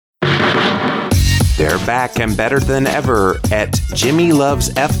They're back and better than ever at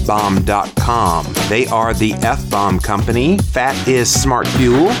JimmyLovesFBomb.com. They are the F-Bomb company. Fat is smart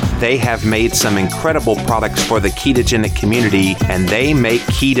fuel. They have made some incredible products for the ketogenic community, and they make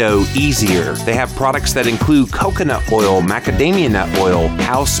keto easier. They have products that include coconut oil, macadamia nut oil,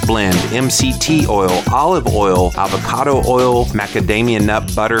 house blend, MCT oil, olive oil, avocado oil, macadamia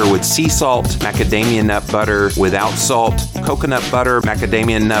nut butter with sea salt, macadamia nut butter without salt, coconut butter,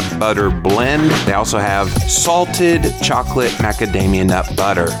 macadamia nut butter blend. They also have salted chocolate macadamia nut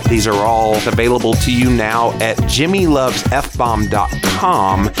butter. These are all available to you now at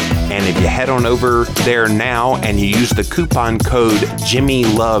JimmyLovesFBomb.com. And if you head on over there now and you use the coupon code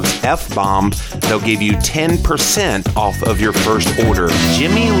JimmyLovesFBomb, they'll give you 10% off of your first order.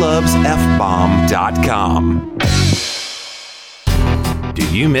 JimmyLovesFBomb.com. Do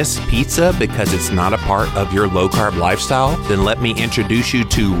you miss pizza because it's not a part of your low-carb lifestyle? Then let me introduce you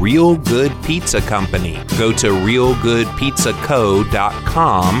to Real Good Pizza Company. Go to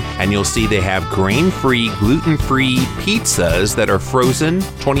realgoodpizzaco.com and you'll see they have grain-free, gluten-free pizzas that are frozen,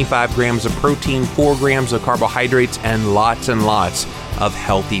 25 grams of protein, 4 grams of carbohydrates, and lots of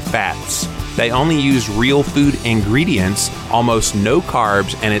healthy fats. They only use real food ingredients, almost no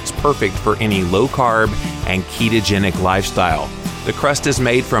carbs, and it's perfect for any low-carb and ketogenic lifestyle. The crust is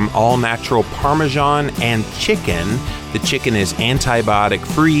made from all-natural Parmesan and chicken. The chicken is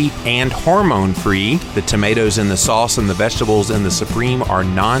antibiotic-free and hormone-free. The tomatoes in the sauce and the vegetables in the Supreme are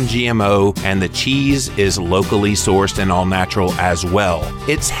non-GMO, and the cheese is locally sourced and all-natural as well.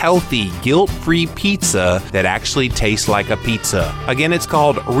 It's healthy, guilt-free pizza that actually tastes like a pizza. Again, it's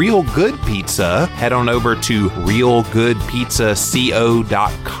called Real Good Pizza. Head on over to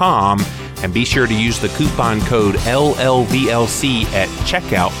realgoodpizzaco.com and be sure to use the coupon code LLVLC at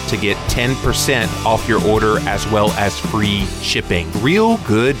checkout to get 10% off your order as well as free shipping. Real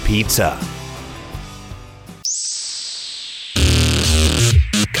Good Pizza.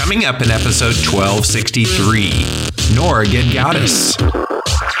 Coming up in episode 1263, Nora Gedgaudas.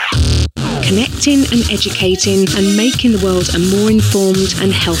 Connecting and educating and making the world a more informed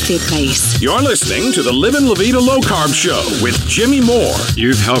and healthier place. You're listening to the Livin' La Vida Low Carb Show with Jimmy Moore.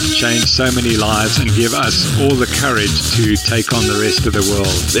 You've helped change so many lives and give us all the courage to take on the rest of the world.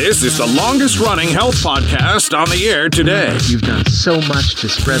 This is the longest running health podcast on the air today. You've done so much to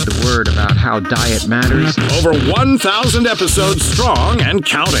spread the word about how diet matters. Over 1,000 episodes strong and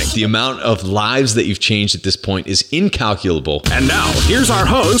counting. The amount of lives that you've changed at this point is incalculable. And now, here's our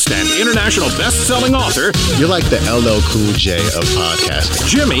host and international best-selling author. You're like the LL Cool J of podcasting.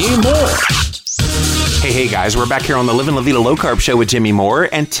 Jimmy Moore. Hey guys, we're back here on the Livin' La Vida Low Carb Show with Jimmy Moore,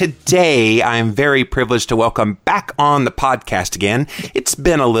 and today I am very privileged to welcome back on the podcast again. It's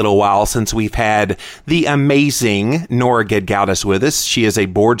been a little while since we've had the amazing Nora Gedgaudas with us. She is a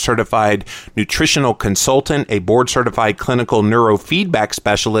board-certified nutritional consultant, a board-certified clinical neurofeedback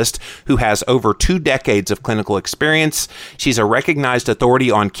specialist who has over 2 decades of clinical experience. She's a recognized authority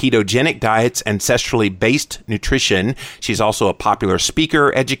on ketogenic diets, ancestrally-based nutrition. She's also a popular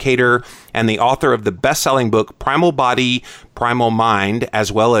speaker, educator, and the author of the best-selling book, Primal Body, Primal Mind,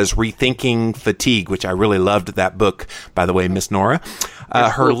 as well as Rethinking Fatigue, which I really loved that book, by the way, Miss Nora.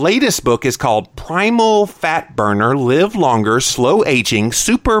 Her latest book is called Primal Fat Burner, Live Longer, Slow Aging,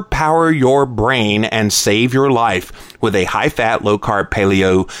 Superpower Your Brain, and Save Your Life with a high-fat, low-carb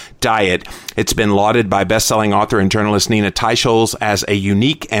paleo diet. It's been lauded by best-selling author and journalist Nina Teicholz as a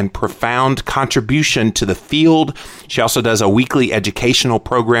unique and profound contribution to the field. She also does a weekly educational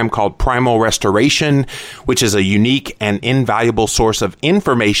program called Primal Restoration, which is a unique and invaluable source of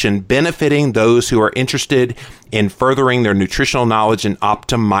information benefiting those who are interested in furthering their nutritional knowledge and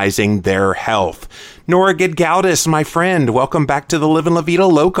optimizing their health. Nora Gedgaudas, my friend, welcome back to the Livin' La Vida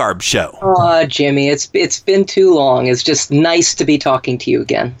Low Carb Show. Oh, Jimmy, it's been too long. It's just nice to be talking to you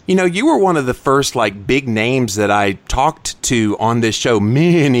again. You know, you were one of the first big names that I talked to on this show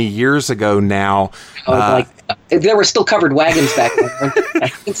many years ago now. There were still covered wagons back then.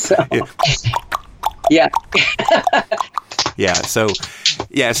 So, yeah. So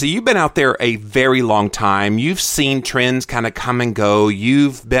you've been out there a very long time. You've seen trends kind of come and go.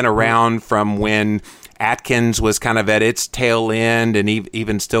 You've been around from when Atkins was kind of at its tail end and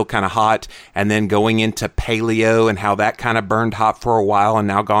even still kind of hot, and then going into paleo and how that kind of burned hot for a while and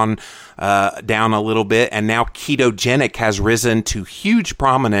now gone down a little bit. And now ketogenic has risen to huge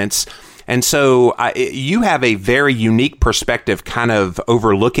prominence. And so you have a very unique perspective kind of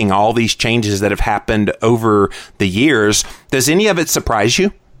overlooking all these changes that have happened over the years. Does any of it surprise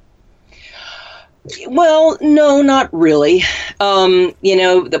you? Well, no, not really.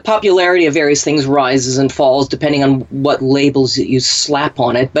 The popularity of various things rises and falls depending on what labels that you slap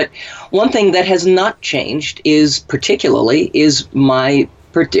on it. But one thing that has not changed is my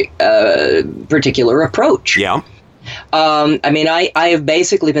particular approach. Yeah. I have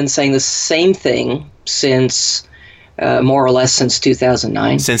basically been saying the same thing since more or less since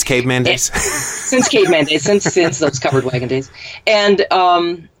 2009. Since caveman days? Since caveman days, since those covered wagon days. And,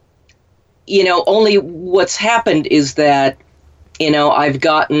 only what's happened is that, I've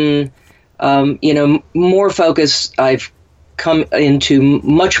gotten, more focused. I've come into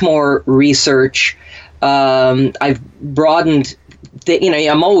much more research. I've broadened,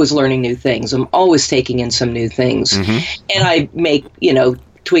 I'm always learning new things. I'm always taking in some new things. Mm-hmm. And I make,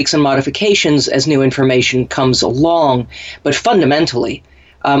 tweaks and modifications as new information comes along. But fundamentally,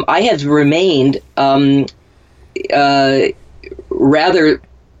 I have remained rather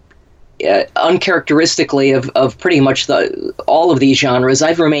uncharacteristically of pretty much all of these genres.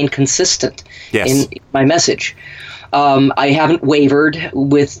 I've remained consistent in my message. I haven't wavered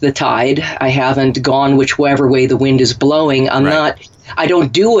with the tide. I haven't gone whichever way the wind is blowing. I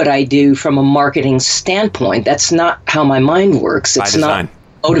don't do what I do from a marketing standpoint. That's not how my mind works. It's not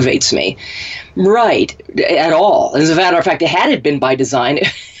what motivates me. Right, at all. As a matter of fact, had it been by design,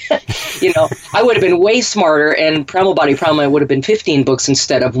 I would have been way smarter, and Primal Body Primal would have been 15 books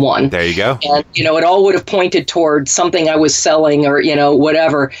instead of one. There you go. And, it all would have pointed toward something I was selling or,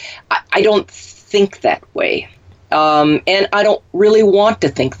 whatever. I don't think that way. And I don't really want to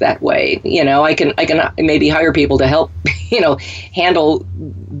think that way. I can maybe hire people to help, handle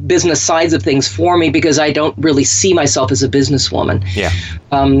business sides of things for me, because I don't really see myself as a businesswoman. Yeah.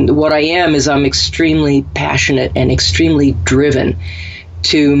 What I am is I'm extremely passionate and extremely driven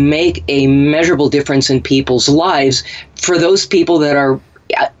to make a measurable difference in people's lives. For those people that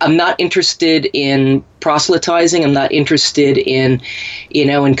I'm not interested in proselytizing. I'm not interested in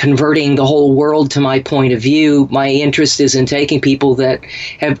converting the whole world to my point of view. My interest is in taking people that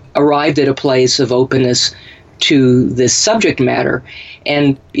have arrived at a place of openness to this subject matter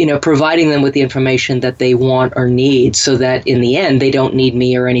and, providing them with the information that they want or need, so that in the end, they don't need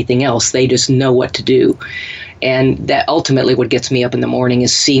me or anything else. They just know what to do. And that ultimately what gets me up in the morning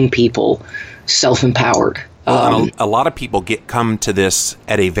is seeing people self-empowered. A lot of people come to this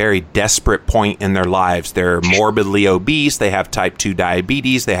at a very desperate point in their lives. They're morbidly obese. They have type 2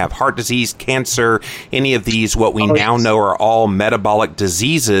 diabetes. They have heart disease, cancer. Any of these, what we now know, are all metabolic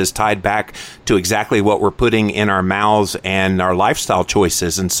diseases tied back to exactly what we're putting in our mouths and our lifestyle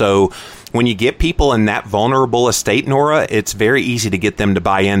choices. And so when you get people in that vulnerable a state, Nora, it's very easy to get them to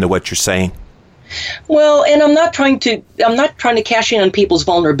buy into what you're saying. Well, and I'm not trying to cash in on people's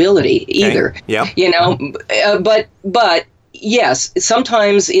vulnerability either. Okay. Yeah. But yes,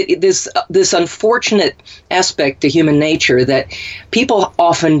 sometimes this unfortunate aspect to human nature that people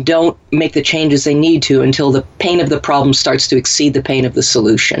often don't make the changes they need to until the pain of the problem starts to exceed the pain of the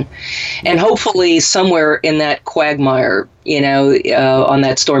solution. And hopefully somewhere in that quagmire, on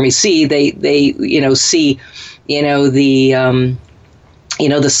that stormy sea, they see,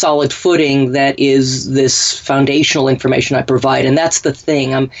 the solid footing that is this foundational information I provide. And that's the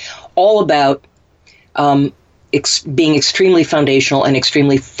thing. I'm all about being extremely foundational and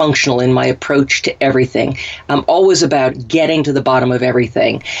extremely functional in my approach to everything. I'm always about getting to the bottom of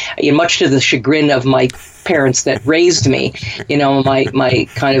everything. Much to the chagrin of my parents that raised me, my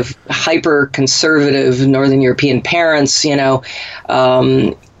kind of hyper-conservative Northern European parents, I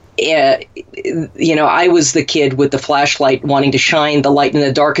was the kid with the flashlight wanting to shine the light in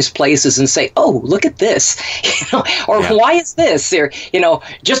the darkest places and say, "Oh, look at this," "Why is this?" Or,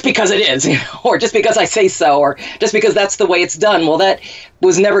 just because it is, or just because I say so, or just because that's the way it's done. Well, that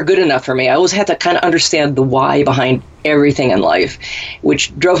was never good enough for me. I always had to kind of understand the why behind everything in life,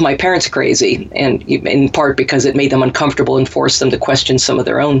 which drove my parents crazy, and in part because it made them uncomfortable and forced them to question some of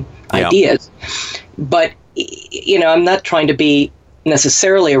their own ideas. But, I'm not trying to be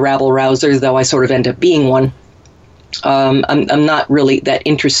necessarily a rabble-rouser, though I sort of end up being one. I'm not really that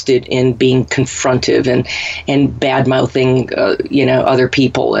interested in being confrontive and bad-mouthing, other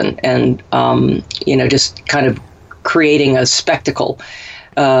people and just kind of creating a spectacle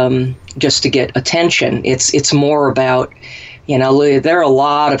just to get attention. It's more about, there are a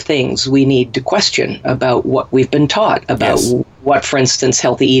lot of things we need to question about what we've been taught about. Yes. What, for instance,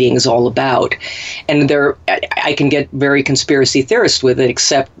 healthy eating is all about. And I can get very conspiracy theorist with it,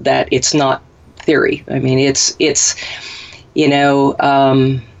 except that it's not theory. I mean, it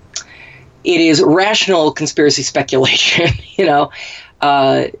is rational conspiracy speculation,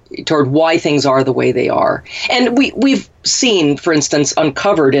 toward why things are the way they are. And we've seen, for instance,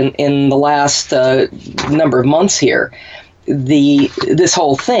 uncovered in the last number of months here, this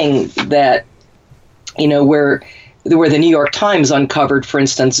whole thing that, where the New York Times uncovered, for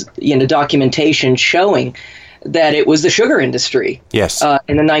instance, documentation showing that it was the sugar industry yes.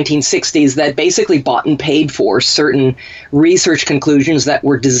 In the 1960s that basically bought and paid for certain research conclusions that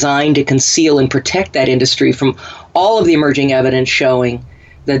were designed to conceal and protect that industry from all of the emerging evidence showing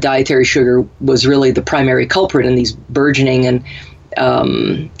that dietary sugar was really the primary culprit in these burgeoning and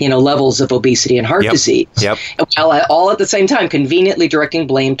levels of obesity and heart disease. Yep. While all at the same time conveniently directing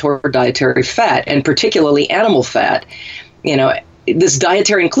blame toward dietary fat, and particularly animal fat. This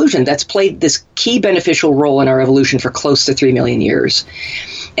dietary inclusion that's played this key beneficial role in our evolution for close to 3 million years.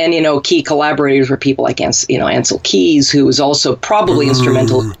 And, key collaborators were people like, Ansel Keys, who was also probably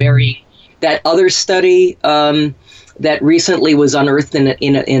instrumental in burying that other study that recently was unearthed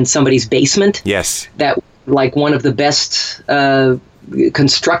in somebody's basement. Yes. That, like, one of the best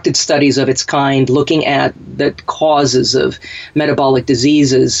constructed studies of its kind, looking at the causes of metabolic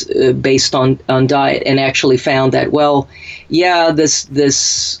diseases based on diet, and actually found that,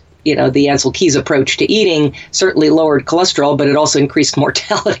 this the Ansel Keys approach to eating certainly lowered cholesterol, but it also increased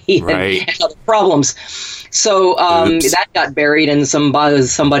mortality and other problems. So that got buried in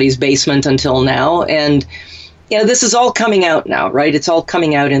somebody's basement until now, and this is all coming out now, right? It's all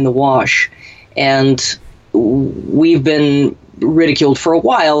coming out in the wash, and we've been ridiculed for a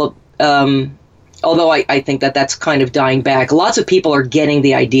while, although I think that's kind of dying back. Lots of people are getting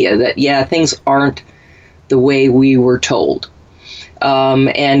the idea that, things aren't the way we were told.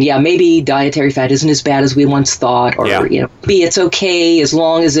 Maybe dietary fat isn't as bad as we once thought, or, maybe it's okay as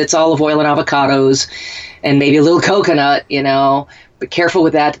long as it's olive oil and avocados and maybe a little coconut, but careful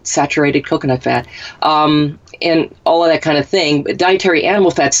with that saturated coconut fat. And all of that kind of thing. But dietary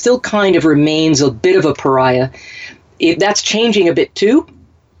animal fat still kind of remains a bit of a pariah. That's changing a bit too,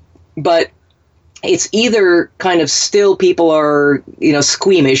 but it's either kind of still people are,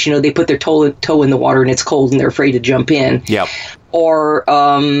 squeamish, they put their toe in the water and it's cold and they're afraid to jump in. Yep. Or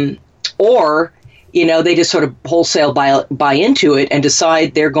they just sort of wholesale buy into it and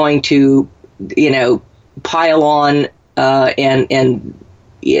decide they're going to, pile on and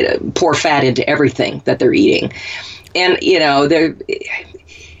pour fat into everything that they're eating. And,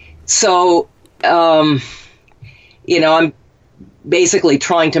 I'm basically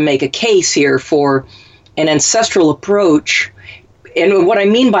trying to make a case here for an ancestral approach. And what I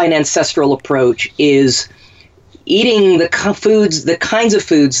mean by an ancestral approach is eating the kinds of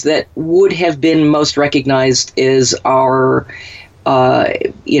foods that would have been most recognized as our,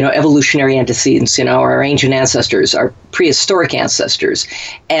 evolutionary antecedents, our ancient ancestors, our prehistoric ancestors,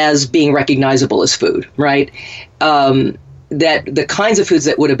 as being recognizable as food, right? That the kinds of foods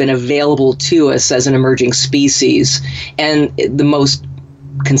that would have been available to us as an emerging species, and the most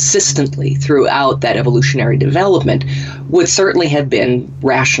consistently throughout that evolutionary development, would certainly have been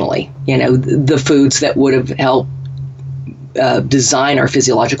rationally, the foods that would have helped design our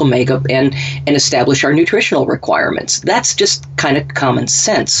physiological makeup and establish our nutritional requirements. That's just kind of common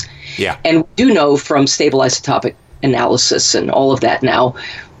sense. Yeah. And we do know from stable isotopic analysis and all of that now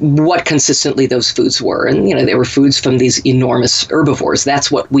what consistently those foods were. And, they were foods from these enormous herbivores. That's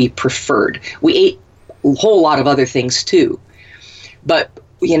what we preferred. We ate a whole lot of other things too. But,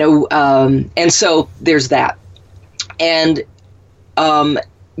 and so there's that. And,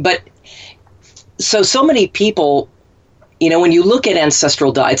 but so many people, when you look at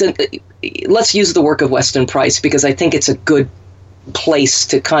ancestral diets, and let's use the work of Weston Price, because I think it's a good place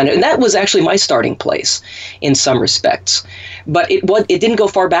to and that was actually my starting place in some respects, but it didn't go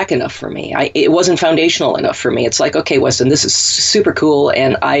far back enough for me. It wasn't foundational enough for me. It's like, okay, Weston, this is super cool,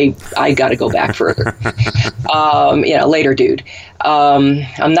 and I got to go back further. Later, dude.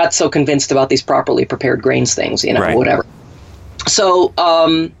 I'm not so convinced about these properly prepared grains things, right. Whatever. So,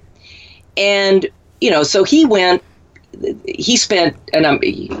 so he spent, and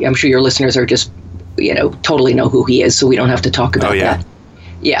I'm sure your listeners are just, totally know who he is, so we don't have to talk about that.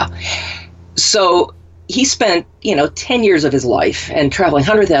 Yeah. So he spent, 10 years of his life and traveling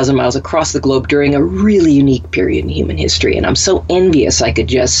 100,000 miles across the globe during a really unique period in human history. And I'm so envious I could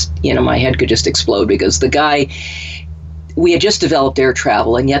just, my head could just explode, because the guy, we had just developed air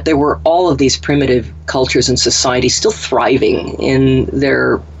travel, and yet there were all of these primitive cultures and societies still thriving in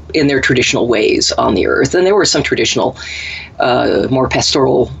their traditional ways on the earth. And there were some traditional, more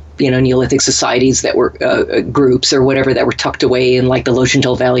pastoral Neolithic societies that were groups or whatever that were tucked away in like the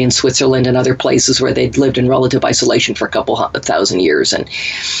Loschental Valley in Switzerland and other places where they'd lived in relative isolation for a couple 1,000 years, and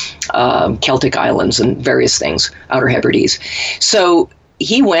Celtic islands and various things, Outer Hebrides. So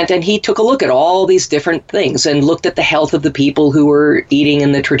he went and he took a look at all these different things and looked at the health of the people who were eating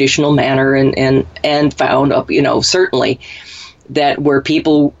in the traditional manner, and found, certainly that where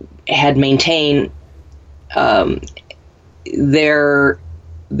people had maintained their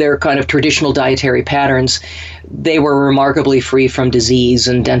kind of traditional dietary patterns, they were remarkably free from disease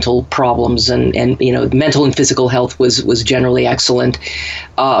and dental problems, and mental and physical health was generally excellent.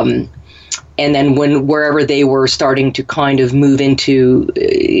 And then wherever they were starting to kind of move into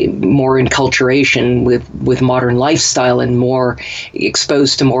more enculturation with modern lifestyle and more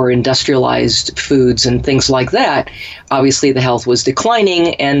exposed to more industrialized foods and things like that, obviously the health was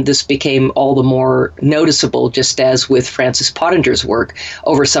declining, and this became all the more noticeable, just as with Francis Pottinger's work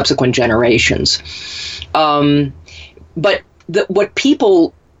over subsequent generations. But what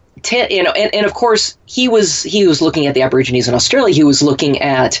people and of course he was looking at the Aborigines in Australia. He was looking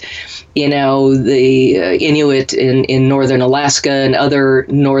at the Inuit in northern Alaska and other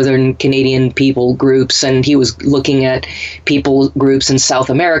northern Canadian people groups, and he was looking at people groups in South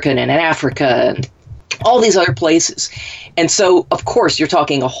America and in Africa and all these other places. And so of course you're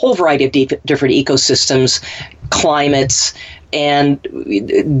talking a whole variety of different ecosystems, climates, and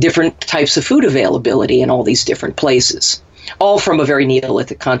different types of food availability in all these different places. All from a very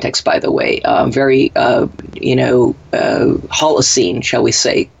Neolithic context, by the way, very, Holocene, shall we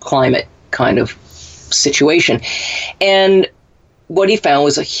say, climate kind of situation. And what he found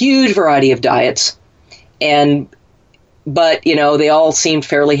was a huge variety of diets, but they all seemed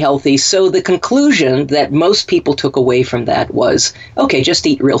fairly healthy. So the conclusion that most people took away from that was, okay, just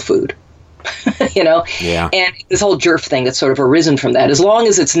eat real food. Yeah. And this whole jerf thing that's sort of arisen from that, as long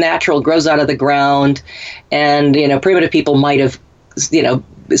as it's natural, grows out of the ground, and primitive people might have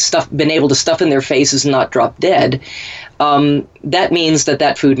been able to stuff in their faces and not drop dead, that means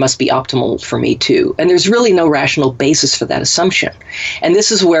that food must be optimal for me too. And there's really no rational basis for that assumption. And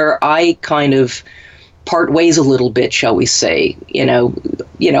this is where I kind of part ways a little bit, shall we say,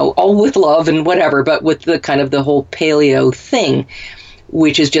 all with love and whatever, but with the kind of the whole paleo thing,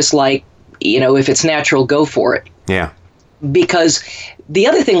 which is just like, if it's natural, go for it. Yeah. Because the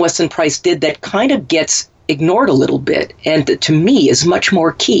other thing Weston Price did that kind of gets ignored a little bit, and that to me is much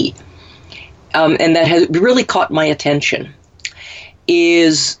more key, and that has really caught my attention,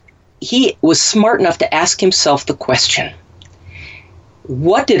 is he was smart enough to ask himself the question,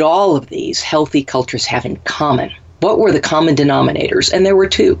 what did all of these healthy cultures have in common? What were the common denominators? And there were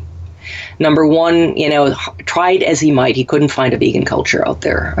two. Number one, tried as he might, he couldn't find a vegan culture out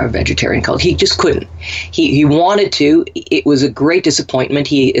there, a vegetarian culture. He just couldn't. He wanted to. It was a great disappointment.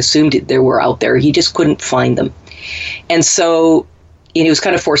 He assumed there were out there. He just couldn't find them. And so he was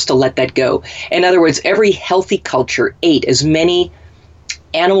kind of forced to let that go. In other words, every healthy culture ate as many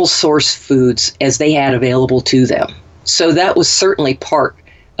animal source foods as they had available to them. So that was certainly part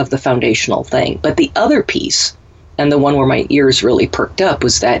of the foundational thing. But the other piece, and the one where my ears really perked up,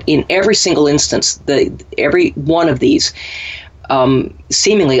 was that in every single instance, every one of these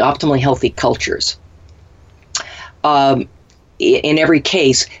seemingly optimally healthy cultures, in every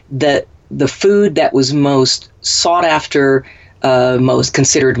case, the food that was most sought after, most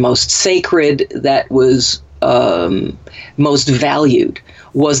considered most sacred, that was most valued,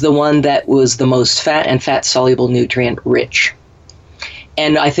 was the one that was the most fat and fat-soluble nutrient rich.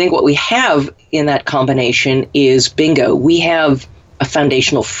 And I think what we have in that combination is bingo. We have a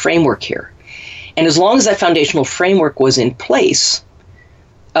foundational framework here. And as long as that foundational framework was in place,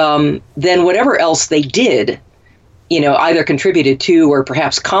 then whatever else they did, either contributed to or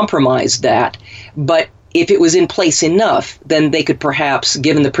perhaps compromised that. But if it was in place enough, then they could perhaps,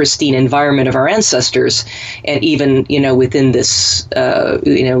 given the pristine environment of our ancestors, and even, within this,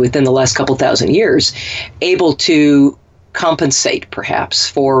 within the last couple thousand years, able to compensate perhaps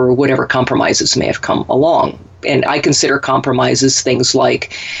for whatever compromises may have come along. And I consider compromises things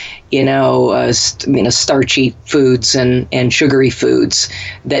like, starchy foods and sugary foods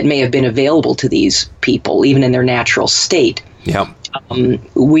that may have been available to these people, even in their natural state. Yep.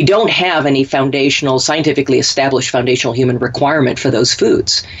 We don't have any scientifically established foundational human requirement for those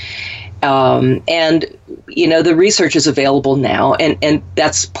foods. And the research is available now, and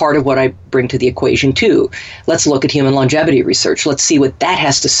that's part of what I bring to the equation too. Let's look at human longevity research. Let's see what that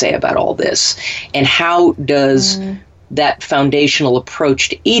has to say about all this, and how does that foundational approach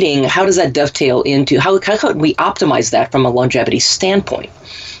to eating, how does that dovetail into, how could we optimize that from a longevity standpoint?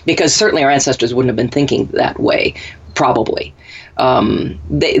 Because certainly our ancestors wouldn't have been thinking that way, probably.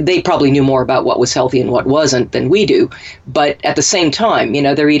 They probably knew more about what was healthy and what wasn't than we do. But at the same time,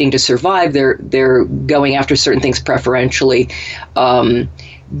 they're eating to survive. They're going after certain things preferentially.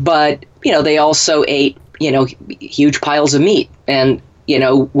 But they also ate, huge piles of meat. And,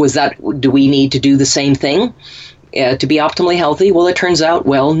 do we need to do the same thing to be optimally healthy? Well, it turns out,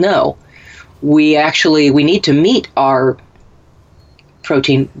 no. We need to meet our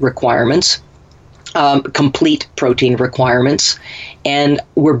protein requirements, complete protein requirements, and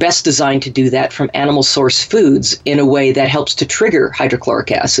we're best designed to do that from animal source foods in a way that helps to trigger hydrochloric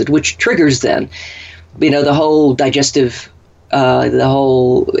acid, which triggers then, the whole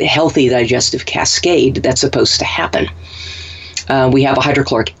healthy digestive cascade that's supposed to happen. We have a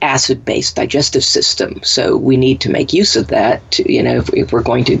hydrochloric acid-based digestive system, so we need to make use of that to, if we're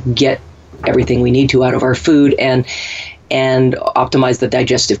going to get everything we need to out of our food and optimize the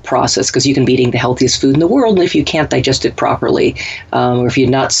digestive process, because you can be eating the healthiest food in the world, and if you can't digest it properly, or if you're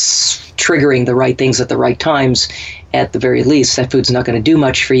not triggering the right things at the right times, at the very least, that food's not going to do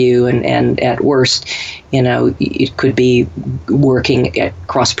much for you, and at worst, it could be working at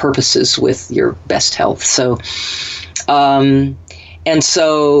cross purposes with your best health. So, and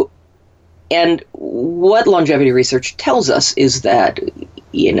what longevity research tells us is that,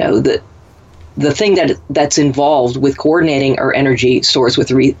 that the thing that's involved with coordinating our energy stores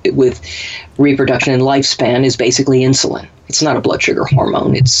with reproduction and lifespan is basically insulin. It's not a blood sugar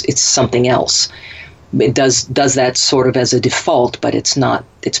hormone. It's something else. It does that sort of as a default, but it's not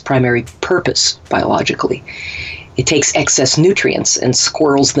its primary purpose biologically. It takes excess nutrients and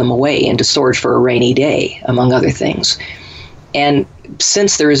squirrels them away into storage for a rainy day, among other things. And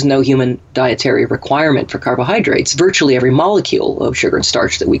since there is no human dietary requirement for carbohydrates, virtually every molecule of sugar and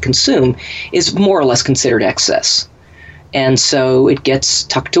starch that we consume is more or less considered excess. And so it gets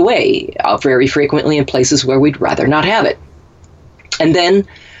tucked away very frequently in places where we'd rather not have it. And then,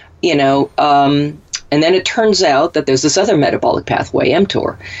 and then it turns out that there's this other metabolic pathway,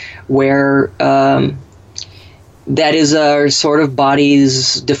 mTOR, where that is our sort of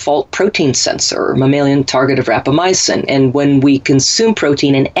body's default protein sensor, mammalian target of rapamycin. And when we consume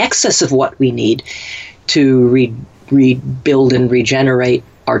protein in excess of what we need to rebuild and regenerate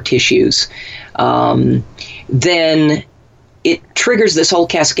our tissues, then it triggers this whole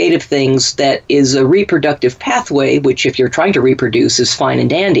cascade of things that is a reproductive pathway, which if you're trying to reproduce is fine and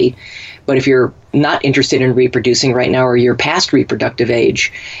dandy. But if you're not interested in reproducing right now, or you're past reproductive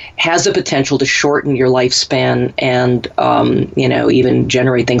age, has the potential to shorten your lifespan and, even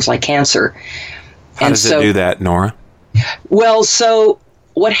generate things like cancer. How does it do that, Nora? Well, so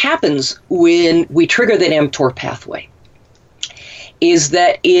what happens when we trigger that mTOR pathway is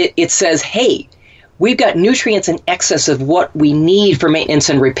that it says, hey, we've got nutrients in excess of what we need for maintenance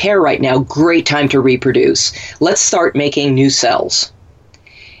and repair right now. Great time to reproduce. Let's start making new cells.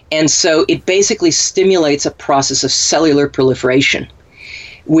 And so it basically stimulates a process of cellular proliferation,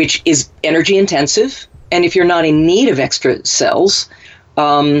 which is energy intensive. And if you're not in need of extra cells,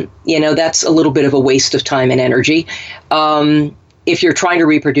 that's a little bit of a waste of time and energy. If you're trying to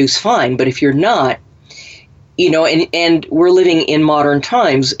reproduce, fine. But if you're not, and we're living in modern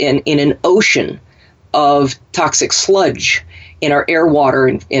times in an ocean of toxic sludge in our air, water,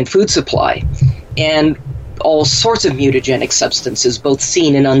 and food supply. And all sorts of mutagenic substances, both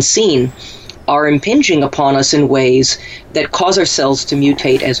seen and unseen, are impinging upon us in ways that cause our cells to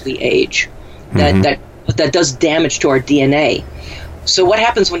mutate as we age. That does damage to our DNA. So what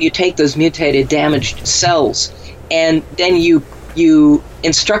happens when you take those mutated, damaged cells and then you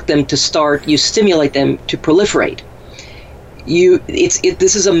instruct them to you stimulate them to proliferate?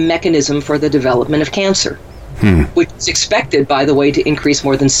 This is a mechanism for the development of cancer. Which is expected, by the way, to increase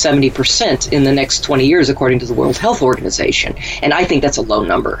more than 70% in the next 20 years, according to the World Health Organization. And I think that's a low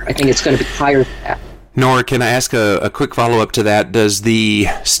number. I think it's going to be higher than that. Nora, can I ask a quick follow-up to that? Does the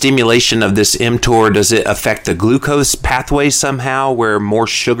stimulation of this mTOR, does it affect the glucose pathway somehow, where more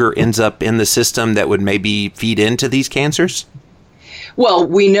sugar ends up in the system that would maybe feed into these cancers? Well,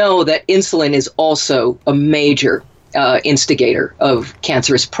 we know that insulin is also a major instigator of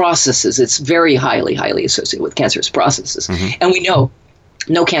cancerous processes. It's very highly associated with cancerous processes. And we know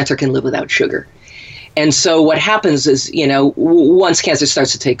no cancer can live without sugar. And so what happens is, once cancer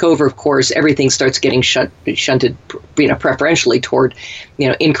starts to take over, of course, everything starts getting shunted, preferentially toward,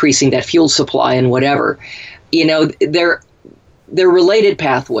 increasing that fuel supply and whatever. They're related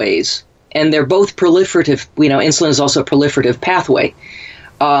pathways, and they're both proliferative. Insulin is also a proliferative pathway.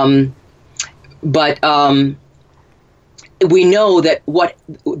 But we know that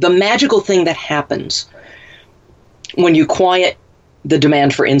the magical thing that happens when you quiet the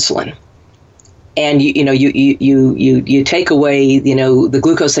demand for insulin and you take away the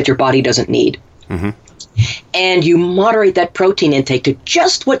glucose that your body doesn't need, and you moderate that protein intake to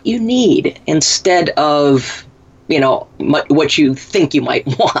just what you need instead of what you think you might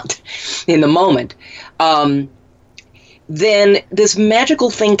want in the moment. Then this magical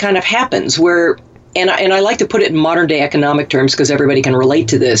thing kind of happens where, and I like to put it in modern day economic terms because everybody can relate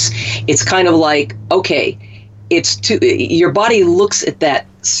to this. It's kind of like, okay, your body looks at that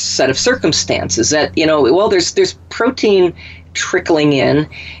set of circumstances that, there's protein trickling in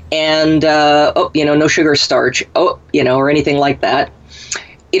and, no sugar or starch, or anything like that.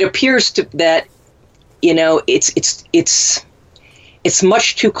 It appears that, it's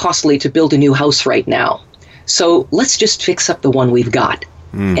much too costly to build a new house right now. So let's just fix up the one we've got.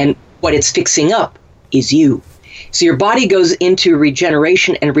 And what it's fixing up is you. So your body goes into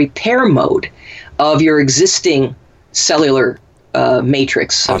regeneration and repair mode of your existing cellular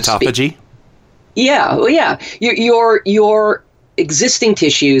matrix, so autophagy. Yeah, well, yeah. Your existing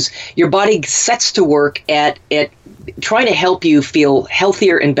tissues, your body sets to work at trying to help you feel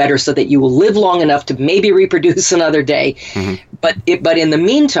healthier and better, so that you will live long enough to maybe reproduce another day. But in the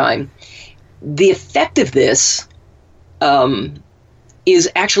meantime, the effect of this is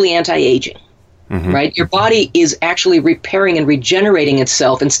actually anti-aging. Right? Your body is actually repairing and regenerating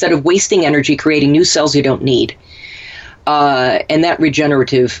itself instead of wasting energy creating new cells you don't need. And that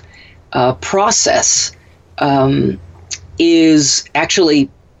regenerative process is actually,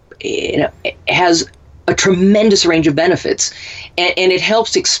 has a tremendous range of benefits. And it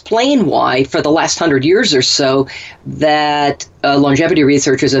helps explain why, for the last 100 years or so, that longevity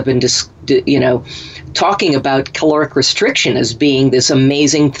researchers have been talking about caloric restriction as being this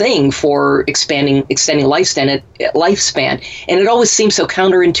amazing thing for extending lifespan. And it always seems so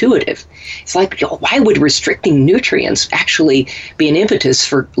counterintuitive. It's like, why would restricting nutrients actually be an impetus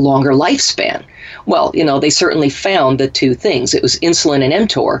for longer lifespan? Well, they certainly found the two things. It was insulin and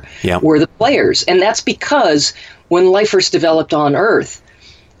mTOR were the players. And that's because when life first developed on Earth,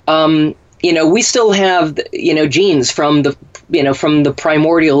 we still have, genes from the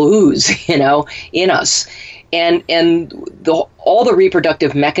primordial ooze, in us. And all the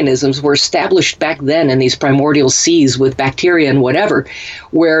reproductive mechanisms were established back then in these primordial seas with bacteria and whatever,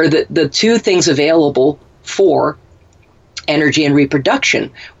 where the two things available for energy and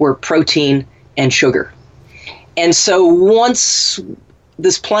reproduction were protein and sugar. And so once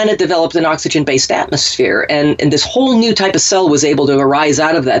this planet developed an oxygen-based atmosphere, and this whole new type of cell was able to arise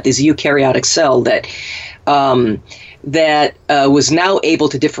out of that, this eukaryotic cell that was now able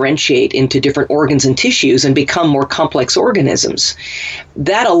to differentiate into different organs and tissues and become more complex organisms.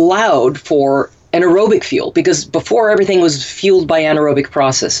 That allowed for an aerobic fuel, because before everything was fueled by anaerobic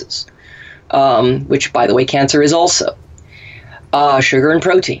processes, which, by the way, cancer is also. Sugar and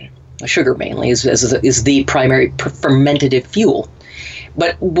protein. Sugar mainly is the primary fermentative fuel.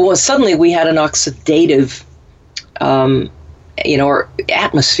 But suddenly we had an oxidative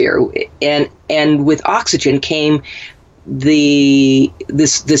atmosphere, and with oxygen came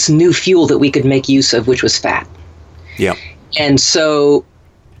this new fuel that we could make use of, which was fat. Yeah. And so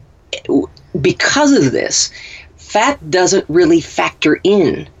because of this, fat doesn't really factor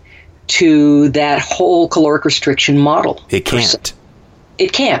in to that whole caloric restriction model. It can't.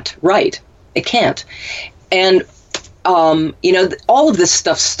 It can't, right. It can't. And all of this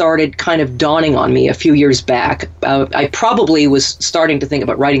stuff started kind of dawning on me a few years back. I probably was starting to think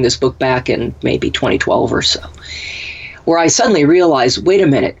about writing this book back in maybe 2012 or so, where I suddenly realized, wait a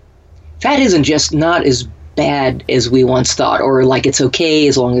minute, fat isn't just not as bad as we once thought, or like it's okay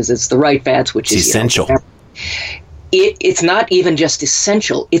as long as it's the right fats, which is essential. It's not even just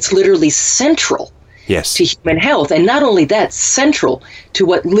essential. It's literally central. Yes. To human health. And not only that, central to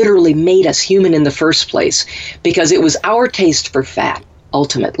what literally made us human in the first place, because it was our taste for fat,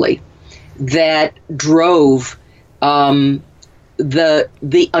 ultimately, that drove the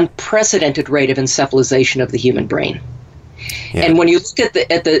unprecedented rate of encephalization of the human brain. Yeah. And when you look at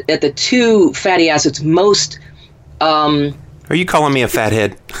the two fatty acids most... Are you calling me a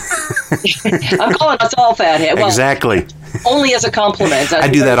fathead? I'm calling us all fathead. Well, exactly. Only as a compliment. I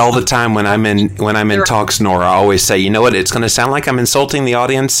do that all the time when I'm in talks, Nora. I always say, you know what? It's going to sound like I'm insulting the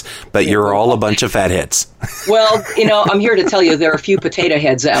audience, but you're all a bunch of fatheads. Well, I'm here to tell you there are a few potato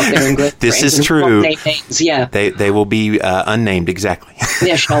heads out there in Glitz. This is true. Names, yeah. They will be unnamed, exactly.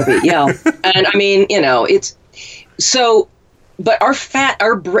 Yeah, shall be. Yeah, and I mean, it's so. But our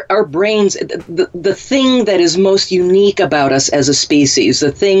brains, the thing that is most unique about us as a species,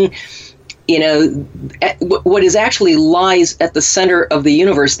 the thing, what is actually lies at the center of the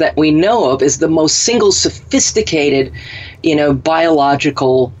universe that we know of is the most single sophisticated,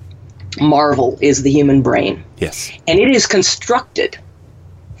 biological marvel is the human brain. Yes. And it is constructed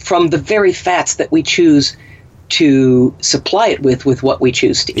from the very fats that we choose to supply it with what we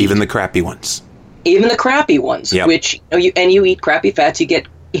choose to eat. Even the crappy ones. Even the crappy ones, yep. which, you eat crappy fats, you get,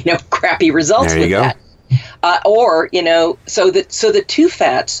 crappy results with that. So the two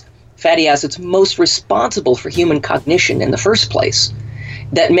fatty acids most responsible for human cognition in the first place,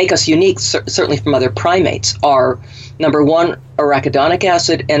 that make us unique, certainly from other primates, are number 1, arachidonic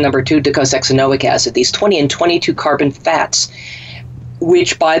acid, and number 2, docosahexaenoic acid. These 20 and 22 carbon fats,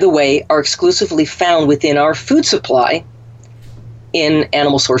 which, by the way, are exclusively found within our food supply in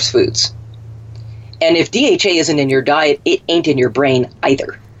animal source foods. And if DHA isn't in your diet, it ain't in your brain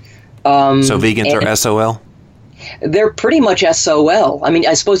either. So vegans are SOL? They're pretty much SOL. I mean,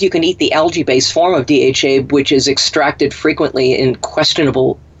 I suppose you can eat the algae-based form of DHA, which is extracted frequently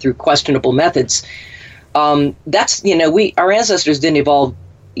through questionable methods. That's, our ancestors didn't evolve,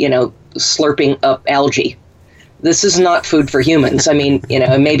 slurping up algae. This is not food for humans. I mean,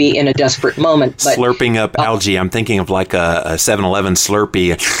 maybe in a desperate moment. But, slurping up algae. I'm thinking of like a 7-Eleven Slurpee.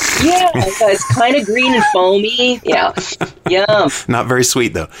 Yeah, it's kind of green and foamy. Yeah. Yum. Not very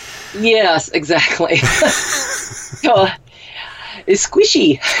sweet, though. Yes, exactly. It's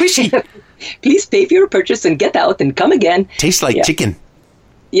squishy. Squishy. Please pay for your purchase and get out and come again. Tastes like chicken.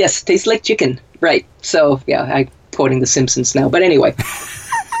 Yes, tastes like chicken. Right. So, I'm quoting The Simpsons now. But anyway.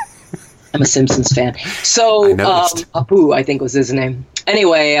 I'm a Simpsons fan. So, Apu, I think was his name.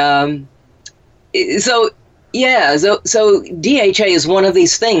 Anyway, so DHA is one of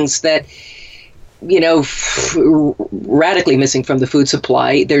these things that, radically missing from the food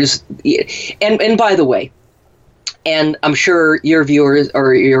supply. And by the way, and I'm sure your viewers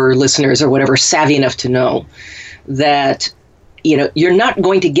or your listeners or whatever are savvy enough to know that, you're not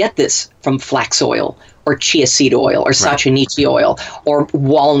going to get this from flax oil or chia seed oil or sachanichi oil or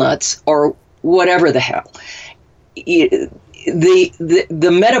walnuts or whatever the hell. The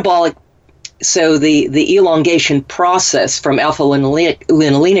metabolic, so the elongation process from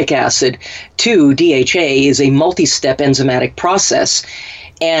alpha-linolenic acid to DHA is a multi-step enzymatic process,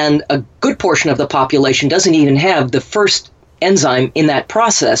 and a good portion of the population doesn't even have the first enzyme in that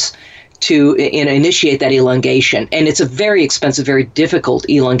process to initiate that elongation. And it's a very expensive, very difficult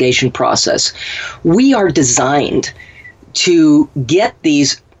elongation process. We are designed to get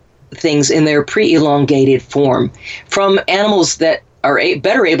these things in their pre-elongated form from animals that are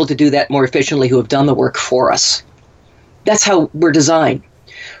better able to do that more efficiently, who have done the work for us. That's how we're designed.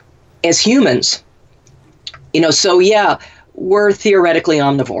 As humans, we're theoretically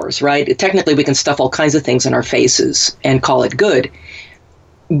omnivores, right? Technically, we can stuff all kinds of things in our faces and call it good.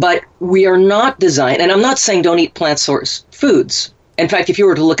 But we are not designed, and I'm not saying don't eat plant source foods. In fact, if you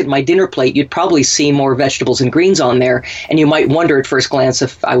were to look at my dinner plate, you'd probably see more vegetables and greens on there, and you might wonder at first glance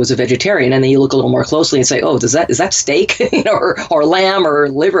if I was a vegetarian, and then you look a little more closely and say, oh, is that steak, or lamb or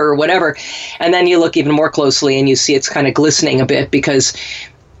liver or whatever, and then you look even more closely and you see it's kind of glistening a bit because,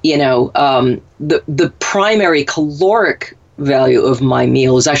 the primary caloric value of my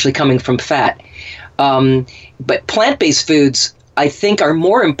meal is actually coming from fat, but plant-based foods, I think, are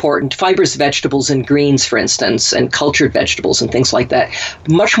more important. Fibrous vegetables and greens, for instance, and cultured vegetables and things like that,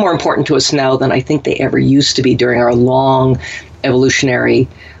 much more important to us now than I think they ever used to be during our long evolutionary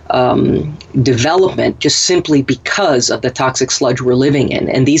development, just simply because of the toxic sludge we're living in.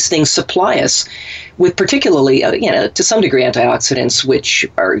 And these things supply us with particularly, to some degree, antioxidants, which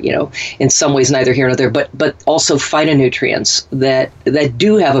are, in some ways neither here nor there, but also phytonutrients that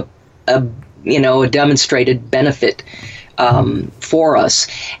do have a demonstrated benefit for us.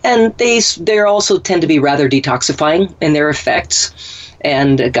 And they also tend to be rather detoxifying in their effects.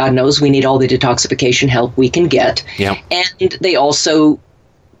 And God knows we need all the detoxification help we can get. Yeah. And they also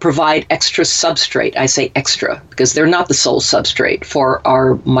provide extra substrate. I say extra because they're not the sole substrate for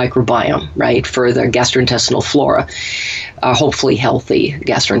our microbiome, right? For the gastrointestinal flora, hopefully healthy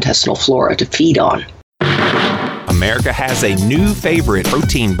gastrointestinal flora to feed on. America has a new favorite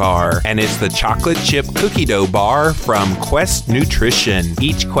protein bar, and it's the chocolate chip cookie dough bar from Quest Nutrition.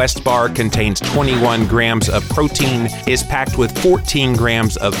 Each Quest bar contains 21 grams of protein, is packed with 14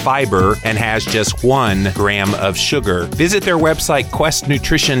 grams of fiber, and has just 1 gram of sugar. Visit their website,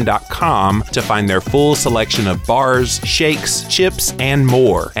 questnutrition.com, to find their full selection of bars, shakes, chips, and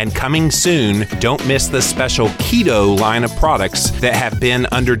more. And coming soon, don't miss the special keto line of products that have been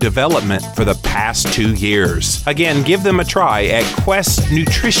under development for the past 2 years. Again, give them a try at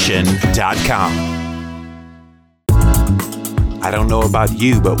questnutrition.com. I don't know about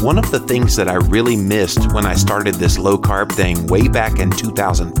you, but one of the things that I really missed when I started this low carb thing way back in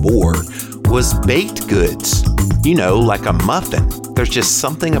 2004 was baked goods. You know, like a muffin. There's just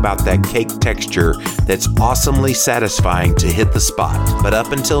something about that cake texture that's awesomely satisfying to hit the spot. But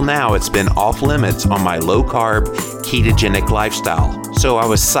up until now, it's been off limits on my low-carb, ketogenic lifestyle. So I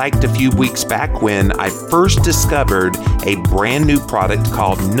was psyched a few weeks back when I first discovered a brand new product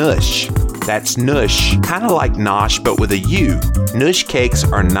called Nush. That's Nush, kind of like Nosh, but with a U. Nush cakes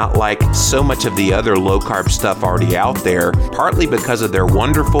are not like so much of the other low-carb stuff already out there, partly because of their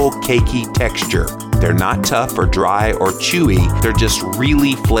wonderful cakey texture. They're not tough or dry or chewy, they're just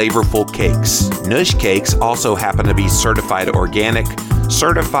really flavorful cakes. Nush cakes also happen to be certified organic,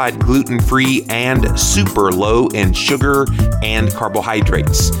 certified gluten-free, and super low in sugar and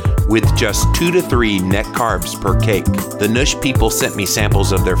carbohydrates, with just 2 to 3 net carbs per cake. The Nush people sent me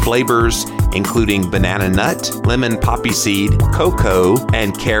samples of their flavors, including banana nut, lemon poppy seed, cocoa,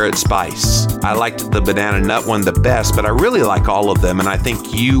 and carrot spice. I liked the banana nut one the best, but I really like all of them, and I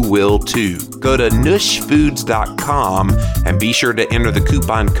think you will too. Go to nushfoods.com and be sure to enter the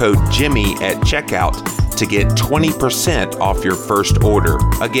coupon code Jimmy at checkout to get 20% off your first order.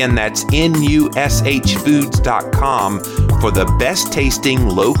 Again, that's nushfoods.com for the best tasting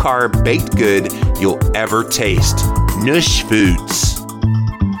low-carb baked good you'll ever taste. Nush Foods.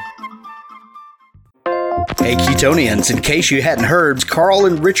 Hey Ketonians, in case you hadn't heard, Carl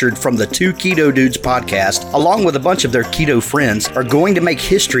and Richard from the Two Keto Dudes podcast, along with a bunch of their keto friends, are going to make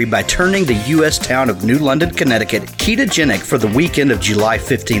history by turning the U.S. town of New London, Connecticut, ketogenic for the weekend of July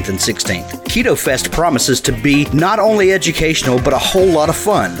 15th and 16th. Keto Fest promises to be not only educational, but a whole lot of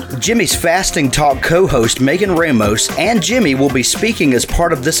fun. Jimmy's Fasting Talk co-host Megan Ramos and Jimmy will be speaking as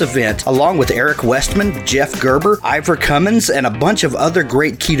part of this event, along with Eric Westman, Jeff Gerber, Ivor Cummins, and a bunch of other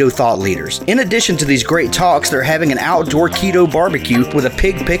great keto thought leaders. In addition to these great talks, they're having an outdoor keto barbecue with a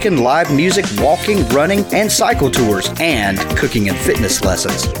pig-picking, live music, walking, running, and cycle tours, and cooking and fitness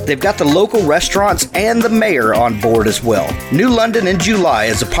lessons. They've got the local restaurants and the mayor on board as well. New London in July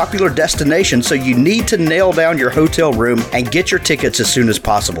is a popular destination, so you need to nail down your hotel room and get your tickets as soon as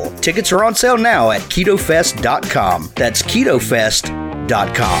possible. Tickets are on sale now at ketofest.com. That's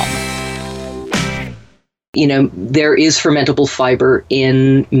ketofest.com. You know, there is fermentable fiber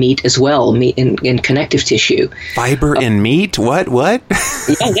in meat as well, meat in connective tissue. Fiber in meat? What?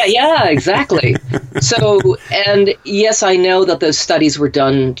 Yeah, exactly. So, and yes, I know that those studies were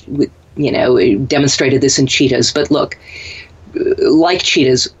done with, demonstrated this in cheetahs. But look, like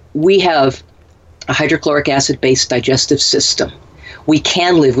cheetahs, we have a hydrochloric acid-based digestive system. We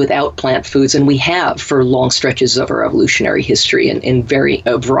can live without plant foods, and we have for long stretches of our evolutionary history in a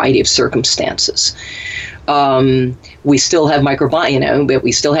variety of circumstances. We still have but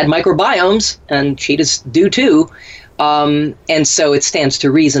we still had microbiomes, and cheetahs do too. And so it stands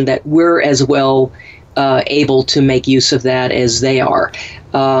to reason that we're as well able to make use of that as they are.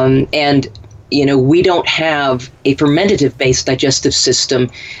 We don't have a fermentative-based digestive system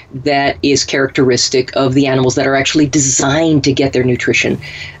that is characteristic of the animals that are actually designed to get their nutrition.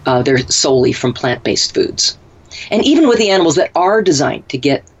 They're solely from plant-based foods. And even with the animals that are designed to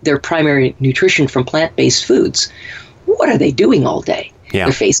get their primary nutrition from plant-based foods, what are they doing all day? Yeah.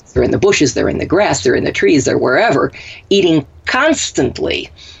 Their faces are in the bushes, they're in the grass, they're in the trees, they're wherever, eating constantly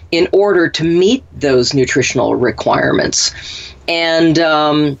in order to meet those nutritional requirements.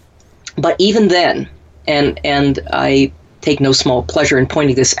 And but even then, and I take no small pleasure in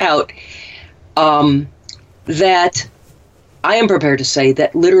pointing this out, that I am prepared to say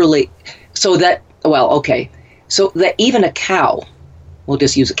that literally, so that even a cow, we'll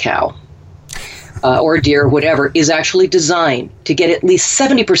just use a cow, or a deer, whatever, is actually designed to get at least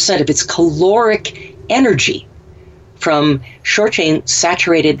 70% of its caloric energy from short-chain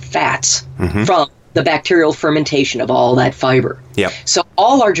saturated fats from the bacterial fermentation of all that fiber. Yep. So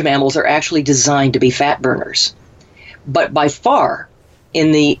all large mammals are actually designed to be fat burners. But by far,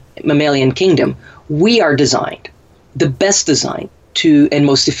 in the mammalian kingdom, we are designed, the best designed, and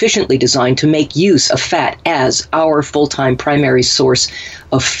most efficiently designed to make use of fat as our full-time primary source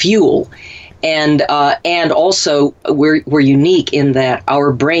of fuel. And also we're unique in that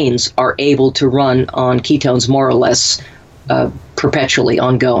our brains are able to run on ketones more or less perpetually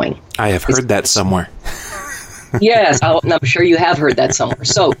ongoing. I have heard that somewhere. Yes, I'm sure you have heard that somewhere.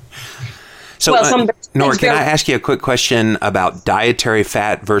 So Nora, can I ask you a quick question about dietary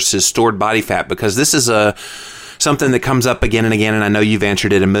fat versus stored body fat? Because this is something that comes up again and again, and I know you've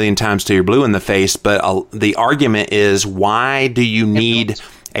answered it a million times till you're blue in the face, but the argument is, why do you need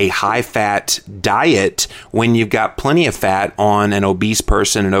a high-fat diet when you've got plenty of fat on an obese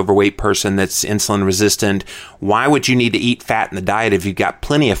person, an overweight person that's insulin resistant? Why would you need to eat fat in the diet if you've got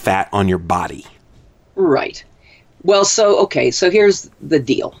plenty of fat on your body? Right. Well, so here's the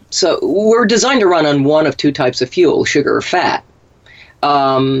deal. So we're designed to run on one of two types of fuel, sugar or fat,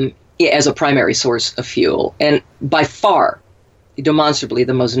 as a primary source of fuel. And by far, demonstrably,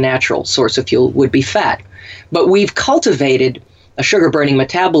 the most natural source of fuel would be fat. But we've cultivated a sugar-burning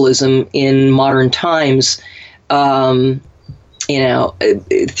metabolism in modern times, through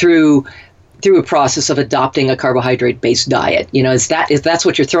a process of adopting a carbohydrate-based diet. If that's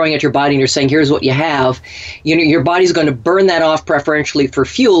what you're throwing at your body and you're saying, here's what you have, your body's going to burn that off preferentially for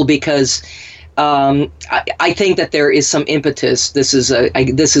fuel because I think that there is some impetus. This is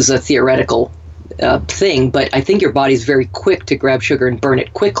a theoretical thing, but I think your body's very quick to grab sugar and burn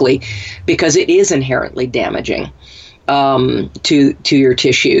it quickly because it is inherently damaging to your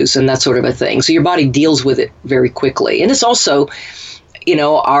tissues and that sort of a thing. So your body deals with it very quickly. And it's also,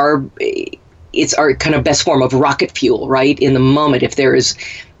 it's our kind of best form of rocket fuel, right? In the moment, if there's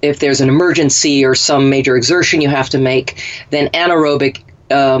an emergency or some major exertion you have to make, then anaerobic,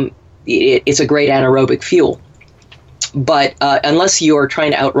 it's a great anaerobic fuel. But unless you're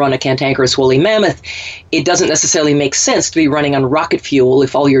trying to outrun a cantankerous woolly mammoth, it doesn't necessarily make sense to be running on rocket fuel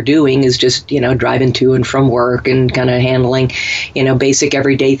if all you're doing is just, driving to and from work and kind of handling, basic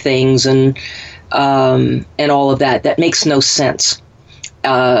everyday things and all of that. That makes no sense.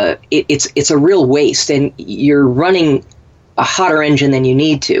 It's a real waste, and you're running a hotter engine than you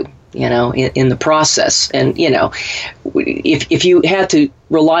need to, in the process. And, if you had to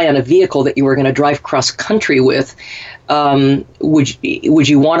rely on a vehicle that you were going to drive cross country with, would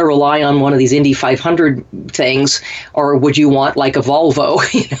you want to rely on one of these Indy 500 things, or would you want like a Volvo,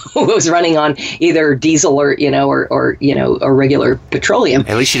 who was running on either diesel or regular petroleum?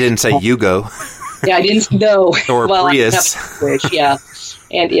 At least you didn't say Yugo. Yeah, I didn't know. Or Prius. Yeah.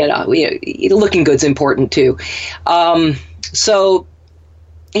 And, looking good's important, too.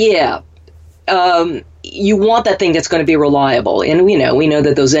 You want that thing that's going to be reliable. And we know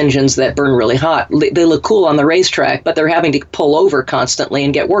that those engines that burn really hot, they look cool on the racetrack, but they're having to pull over constantly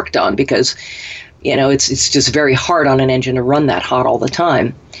and get worked on because, it's just very hard on an engine to run that hot all the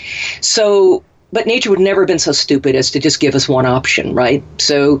time. So, but nature would never have been so stupid as to just give us one option, right?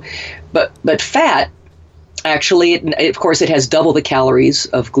 So, but fat, actually, of course, it has double the calories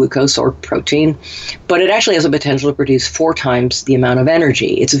of glucose or protein, but it actually has a potential to produce 4 times the amount of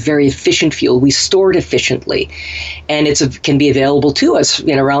energy. It's a very efficient fuel. We store it efficiently, and can be available to us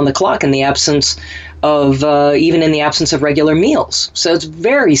around the clock in the absence of even in the absence of regular meals. So it's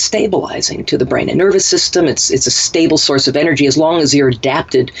very stabilizing to the brain and nervous system. It's a stable source of energy as long as you're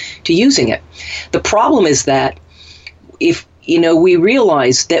adapted to using it. The problem is that if we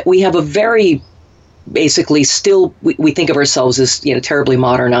realize that we have a very basically still we think of ourselves as terribly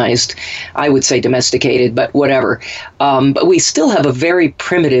modernized, I would say domesticated, but whatever, but we still have a very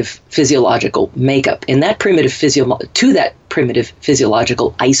primitive physiological makeup, and that primitive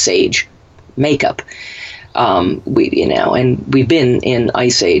physiological ice age makeup, and we've been in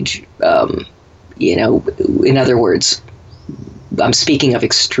ice age, in other words, I'm speaking of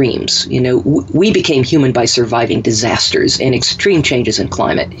extremes. We became human by surviving disasters and extreme changes in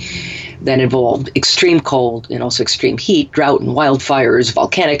climate that involved extreme cold and also extreme heat, drought and wildfires,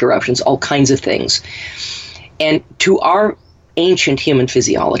 volcanic eruptions, all kinds of things. And to our ancient human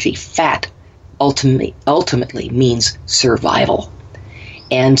physiology, fat ultimately means survival.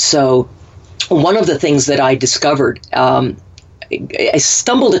 And so one of the things that I discovered, I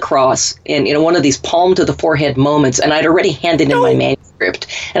stumbled across in one of these palm to the forehead moments, and I'd already handed in my manuscript,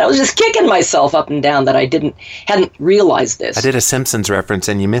 and I was just kicking myself up and down that I hadn't realized this. I did a Simpsons reference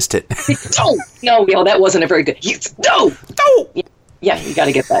and you missed it. No, that wasn't a very good. Yeah, you got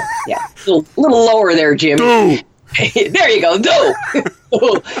to get that. Yeah, a little lower there, Jim. There you go.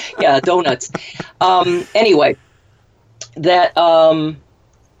 Yeah, donuts. Anyway, that.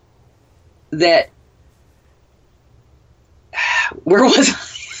 Where was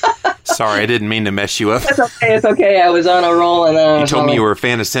I? Sorry, I didn't mean to mess you up. It's okay. I was on a roll. And you told me you were a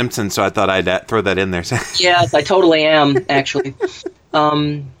fan of Simpsons, so I thought I'd throw that in there. Yes, I totally am, actually.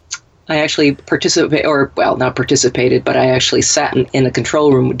 I actually not participated, but I actually sat in the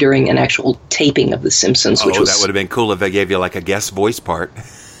control room during an actual taping of The Simpsons. That would have been cool if they gave you like a guest voice part.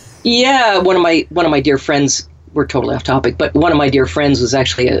 Yeah, one of my dear friends, we're totally off topic, but one of my dear friends was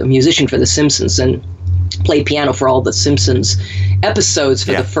actually a musician for The Simpsons and played piano for all the Simpsons episodes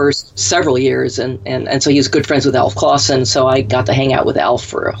for the first several years, and so he was good friends with Alf Clausen, so I got to hang out with Alf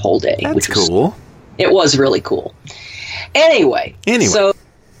for a whole day. That's cool. It was really cool. Anyway.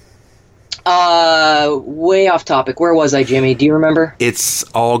 Way off topic. Where was I, Jimmy? Do you remember? It's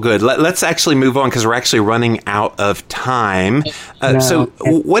all good. Let's actually move on because we're actually running out of time. So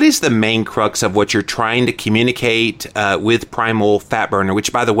what is the main crux of what you're trying to communicate with Primal Fat Burner,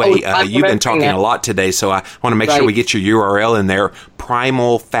 which, by the way, you've been talking a lot today, so I want to make sure we get your URL in there,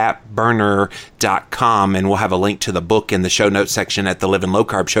 primalfatburner.com, and we'll have a link to the book in the show notes section at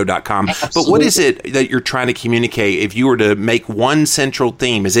thelivinglowcarbshow.com. But what is it that you're trying to communicate? If you were to make one central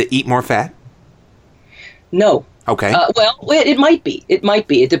theme, is it eat more fat? No. Okay. Well, it might be. It might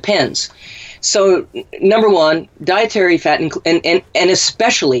be. It depends. So, number one, dietary fat, and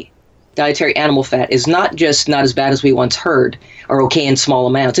especially dietary animal fat, is not just not as bad as we once heard, or okay in small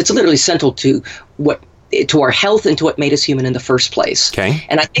amounts. It's literally central to our health and to what made us human in the first place. Okay.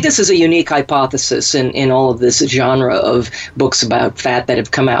 And I think this is a unique hypothesis in all of this genre of books about fat that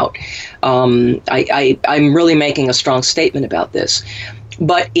have come out. I'm really making a strong statement about this.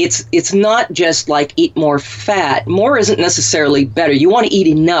 But it's not just like eat more fat. More isn't necessarily better. You want to eat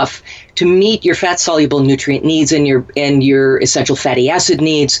enough to meet your fat-soluble nutrient needs and your essential fatty acid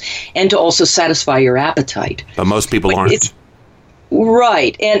needs, and to also satisfy your appetite. But most people aren't.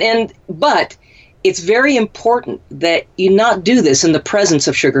 Right. But it's very important that you not do this in the presence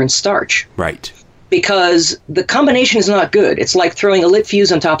of sugar and starch. Right. Because the combination is not good. It's like throwing a lit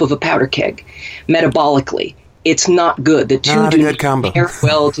fuse on top of a powder keg, metabolically. It's not good. The two do not pair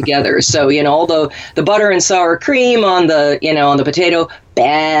well together. So, all the butter and sour cream on the potato,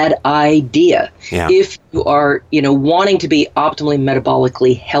 bad idea. Yeah. If you are, wanting to be optimally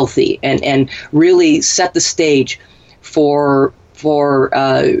metabolically healthy and really set the stage for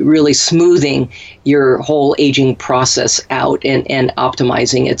really smoothing your whole aging process out and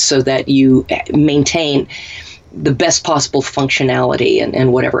optimizing it so that you maintain the best possible functionality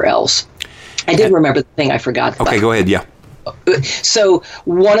and whatever else. I did remember the thing I forgot about. Okay, go ahead, yeah. So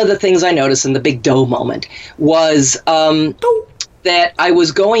one of the things I noticed in the big dough moment was that I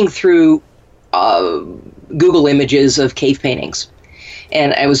was going through Google images of cave paintings.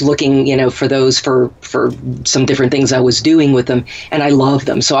 And I was looking, for those for some different things I was doing with them, and I loved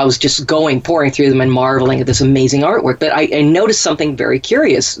them. So I was just pouring through them and marveling at this amazing artwork. But I noticed something very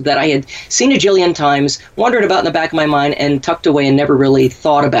curious that I had seen a jillion times, wondered about in the back of my mind, and tucked away and never really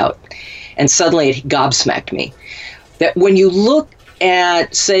thought about. And suddenly it gobsmacked me. That when you look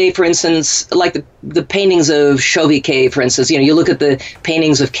at, say, for instance, like the paintings of Chauvet Cave, for instance, you look at the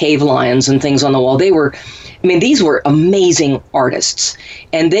paintings of cave lions and things on the wall. These were amazing artists,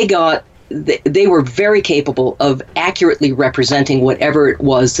 and they were very capable of accurately representing whatever it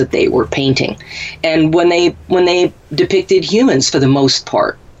was that they were painting. And when they depicted humans, for the most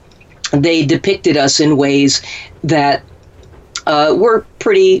part, they depicted us in ways that were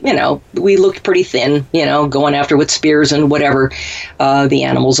pretty, we looked pretty thin, going after with spears and whatever, the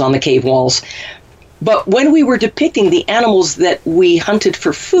animals on the cave walls. But when we were depicting the animals that we hunted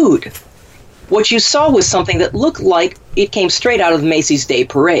for food, what you saw was something that looked like it came straight out of the Macy's Day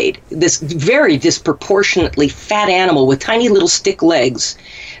Parade. This very disproportionately fat animal with tiny little stick legs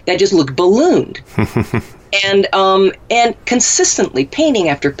that just looked ballooned. And consistently, painting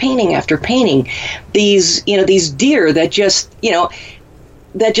after painting after painting, these deer that just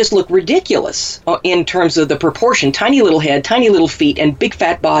look ridiculous in terms of the proportion. Tiny little head, tiny little feet, and big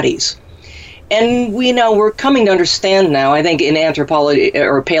fat bodies. And we're coming to understand now, I think in anthropology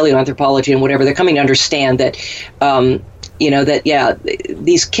or paleoanthropology and whatever, they're coming to understand that,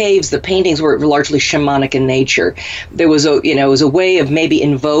 these caves, the paintings were largely shamanic in nature. There was it was a way of maybe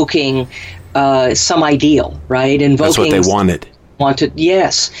invoking some ideal, right? That's what they wanted.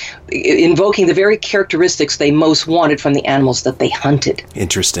 Yes. Invoking the very characteristics they most wanted from the animals that they hunted.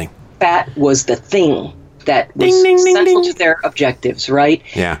 Interesting. Fat was the thing that was central to their objectives, right?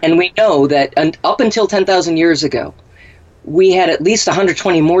 Yeah. And we know that up until 10,000 years ago, we had at least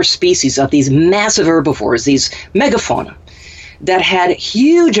 120 more species of these massive herbivores, these megafauna, that had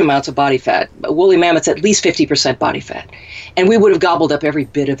huge amounts of body fat. Woolly mammoths, at least 50% body fat. And we would have gobbled up every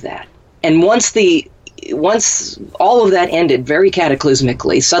bit of that. And once all of that ended very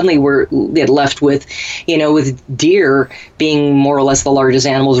cataclysmically, suddenly we're left with, with deer being more or less the largest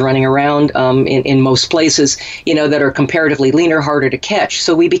animals running around in most places, that are comparatively leaner, harder to catch.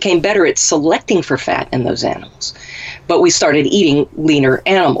 So we became better at selecting for fat in those animals. But we started eating leaner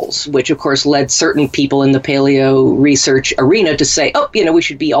animals, which of course led certain people in the paleo research arena to say, we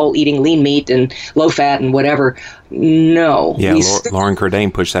should be all eating lean meat and low fat and whatever. No. Yeah, Lauren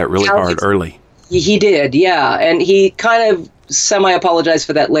Cordain pushed that really hard early. He did, yeah, and he kind of semi-apologized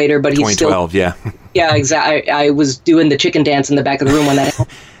for that later, but he still... 2012, yeah. Yeah, exactly. I was doing the chicken dance in the back of the room when that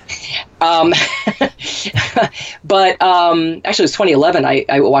happened. But actually, it was 2011.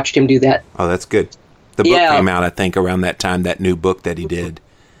 I watched him do that. Oh, that's good. The book came out, I think, around that time, that new book that he did.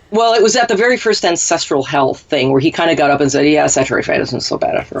 Well, it was at the very first Ancestral Health thing where he kind of got up and said, yeah, saturated fat isn't so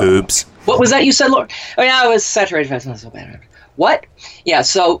bad after all. Oops. What was that you said, Laura? Oh, yeah, it was saturated fat isn't so bad. What? Yeah,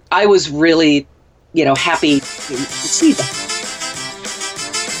 so I was really, happy to see that.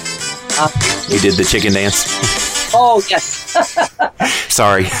 You did the chicken dance? Oh, yes.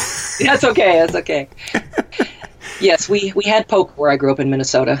 Sorry. That's okay. Yes, we had poke where I grew up in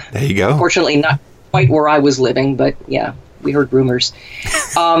Minnesota. There you go. Fortunately, not quite where I was living, but yeah, we heard rumors.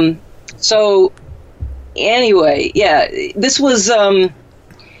 So anyway, yeah, this was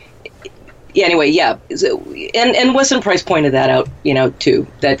anyway, yeah. And Weston Price pointed that out, too,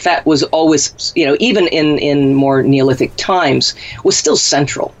 that fat was always, even in more Neolithic times, was still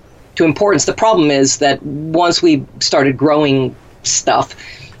central to importance. The problem is that once we started growing stuff,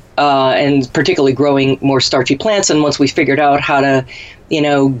 and particularly growing more starchy plants, and once we figured out how to,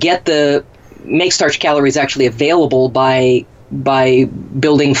 make starch calories actually available by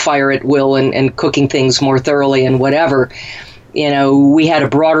building fire at will and cooking things more thoroughly and whatever, we had a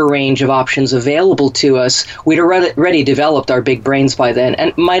broader range of options available to us. We'd already developed our big brains by then.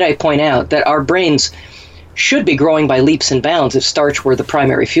 And might I point out that our brains should be growing by leaps and bounds if starch were the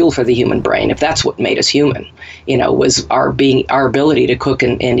primary fuel for the human brain, if that's what made us human, was our ability to cook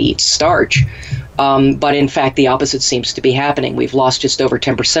and eat starch. But in fact, the opposite seems to be happening. We've lost just over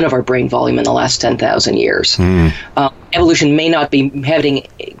 10% of our brain volume in the last 10,000 years. Evolution may not be heading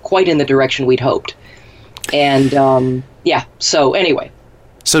quite in the direction we'd hoped. And so anyway.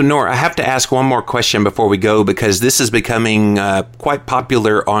 So, Nora, I have to ask one more question before we go, because this is becoming quite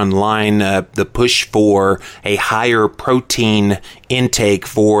popular online, the push for a higher protein intake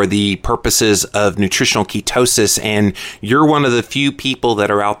for the purposes of nutritional ketosis. And you're one of the few people that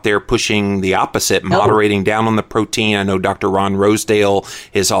are out there pushing the opposite, moderating down on the protein. I know Dr. Ron Rosedale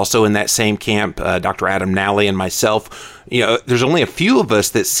is also in that same camp, Dr. Adam Nally and myself. There's only a few of us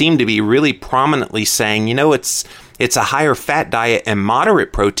that seem to be really prominently saying, it's a higher fat diet and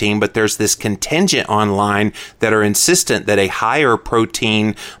moderate protein, but there's this contingent online that are insistent that a higher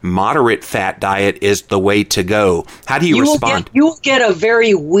protein, moderate fat diet is the way to go. How do you respond? You will get a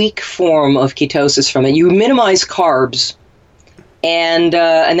very weak form of ketosis from it. You minimize carbs, and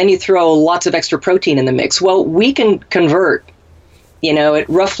then you throw lots of extra protein in the mix. Well, we can convert, at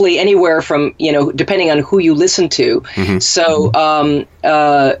roughly anywhere from, depending on who you listen to. Mm-hmm. So,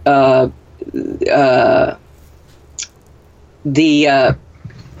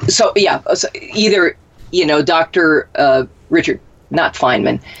 either Dr. Richard, not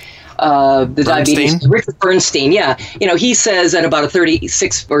Feynman, the diabetes, Richard Bernstein, he says at about a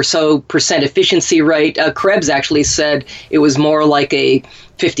 36% or so efficiency rate. Krebs actually said it was more like a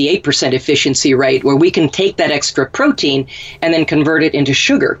 58% efficiency rate, where we can take that extra protein and then convert it into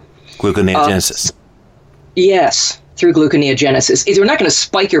sugar. Gluconeogenesis. Yes. Through gluconeogenesis. You're not going to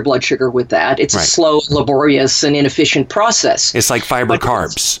spike your blood sugar with that. It's a slow, laborious, and inefficient process. It's like fiber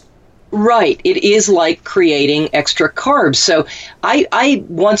carbs. Right. It is like creating extra carbs. So I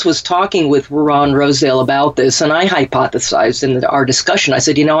once was talking with Ron Rosedale about this, and I hypothesized in our discussion. I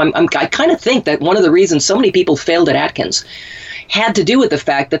said, I kind of think that one of the reasons so many people failed at Atkins had to do with the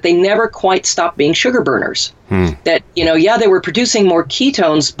fact that they never quite stopped being sugar burners. That, they were producing more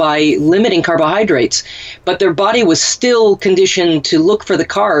ketones by limiting carbohydrates, but their body was still conditioned to look for the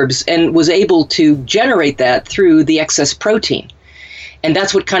carbs and was able to generate that through the excess protein. And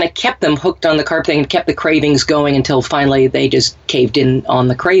that's what kind of kept them hooked on the carb thing and kept the cravings going until finally they just caved in on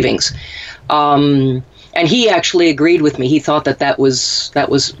the cravings. And he actually agreed with me. He thought that was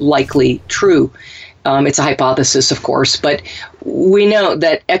likely true. It's a hypothesis, of course, but we know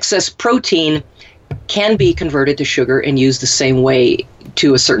that excess protein can be converted to sugar and used the same way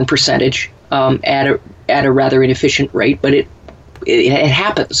to a certain percentage at a rather inefficient rate, but it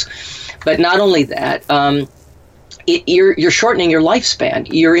happens. But not only that, you're shortening your lifespan.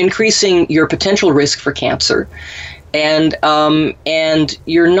 You're increasing your potential risk for cancer, and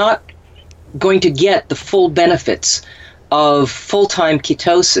you're not going to get the full benefits of full-time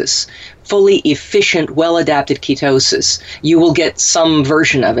ketosis, fully efficient, well-adapted ketosis. You will get some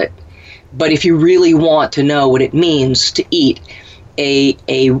version of it. But if you really want to know what it means to eat a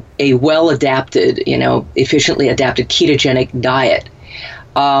well-adapted, efficiently adapted ketogenic diet,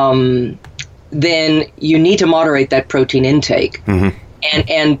 then you need to moderate that protein intake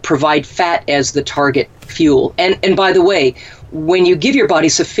and provide fat as the target fuel. And by the way, when you give your body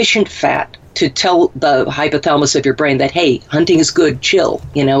sufficient fat to tell the hypothalamus of your brain that, hey, hunting is good, chill,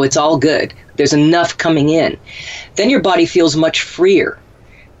 it's all good, there's enough coming in, then your body feels much freer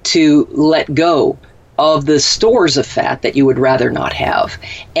to let go of the stores of fat that you would rather not have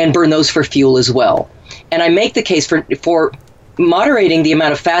and burn those for fuel as well. And I make the case for moderating the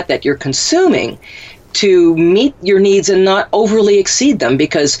amount of fat that you're consuming to meet your needs and not overly exceed them,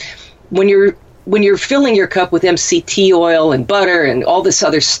 because when you're filling your cup with MCT oil and butter and all this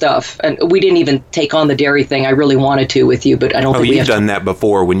other stuff, and we didn't even take on the dairy thing. I really wanted to with you, but I don't think we have done that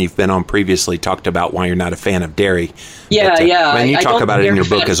before when you've been on previously, talked about why you're not a fan of dairy. Yeah, but, yeah. And you talk about it in your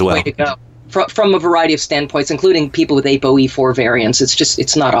book as well. From a variety of standpoints, including people with ApoE4 variants.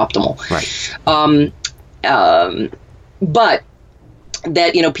 It's not optimal. Right. But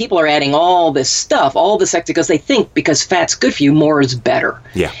that, people are adding all this stuff, all this extra, because they think because fat's good for you, more is better.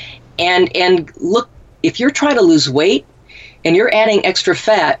 Yeah. And look, if you're trying to lose weight and you're adding extra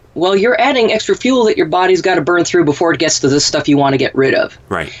fat, well, you're adding extra fuel that your body's got to burn through before it gets to the stuff you want to get rid of.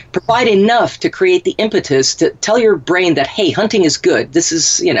 Right. Provide enough to create the impetus to tell your brain that, hey, hunting is good. This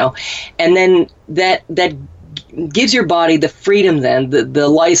is, and then that gives your body the freedom then, the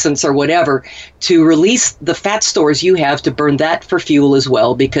license or whatever, to release the fat stores you have to burn that for fuel as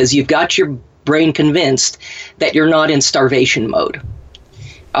well, because you've got your brain convinced that you're not in starvation mode.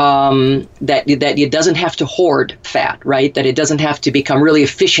 That it doesn't have to hoard fat, right? That it doesn't have to become really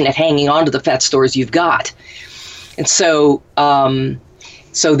efficient at hanging on to the fat stores you've got. And so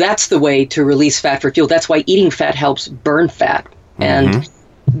that's the way to release fat for fuel. That's why eating fat helps burn fat. Mm-hmm. And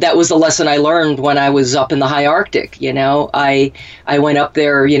that was the lesson I learned when I was up in the high Arctic. I went up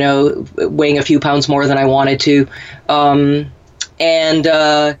there, weighing a few pounds more than I wanted to.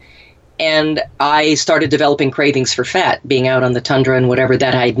 And I started developing cravings for fat, being out on the tundra and whatever,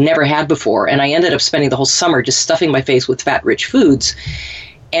 that I'd never had before. And I ended up spending the whole summer just stuffing my face with fat-rich foods.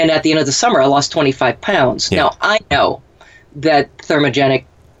 And at the end of the summer, I lost 25 pounds. Yeah. Now, I know that there were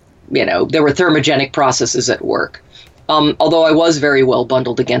thermogenic processes at work. Although I was very well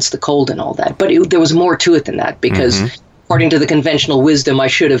bundled against the cold and all that. But there was more to it than that, because according to the conventional wisdom, I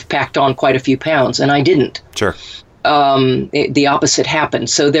should have packed on quite a few pounds, and I didn't. Sure. The opposite happened.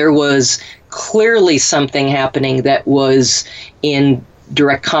 So there was clearly something happening that was in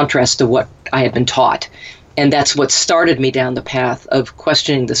direct contrast to what I had been taught. And that's what started me down the path of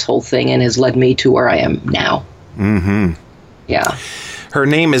questioning this whole thing and has led me to where I am now. Mm-hmm. Yeah. Her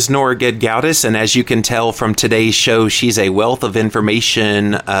name is Nora Gedgaudas, and as you can tell from today's show, she's a wealth of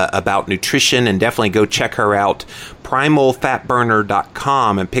information about nutrition, and definitely go check her out,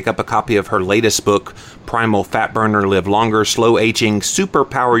 primalfatburner.com, and pick up a copy of her latest book, Primal Fat Burner, Live Longer, Slow Aging,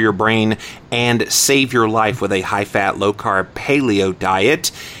 Superpower Your Brain, and Save Your Life with a High-Fat, Low-Carb Paleo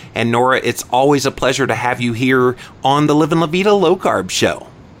Diet. And Nora, it's always a pleasure to have you here on the Livin' La Vida Low Carb Show.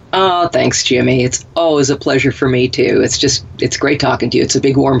 Oh, thanks, Jimmy. It's always a pleasure for me, too. It's great talking to you. It's a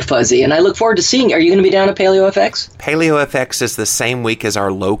big, warm fuzzy. And I look forward to seeing you. Are you going to be down at PaleoFX? PaleoFX is the same week as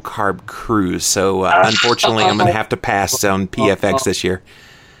our low-carb cruise. So, unfortunately, I'm going to have to pass on PFX this year.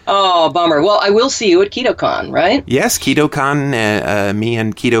 Oh, bummer. Well, I will see you at KetoCon, right? Yes, KetoCon. Me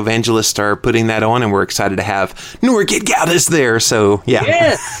and Keto Evangelist are putting that on, and we're excited to have Nora Gedgaudas there. So, yeah.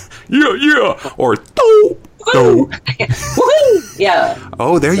 Yes. Yeah. Or, Woohoo! Woohoo! Yeah.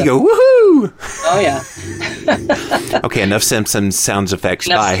 Oh, there you go. Woohoo! Oh, yeah. Okay, enough Simpsons sound effects.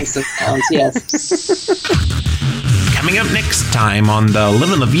 Bye. Simpsons sounds, yes. Coming up next time on the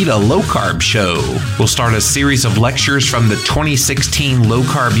Livin' La Vida Low Carb Show, we'll start a series of lectures from the 2016 Low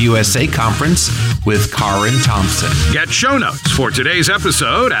Carb USA Conference with Karin Thompson. Get show notes for today's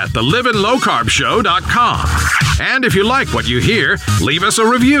episode at thelivinlowcarbshow.com. And if you like what you hear, leave us a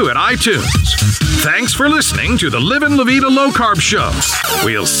review at iTunes. Thanks for listening to the Livin' La Vida Low Carb Show.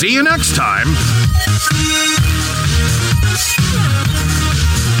 We'll see you next time.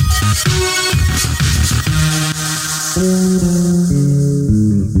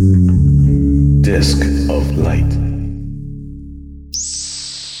 Disc of light.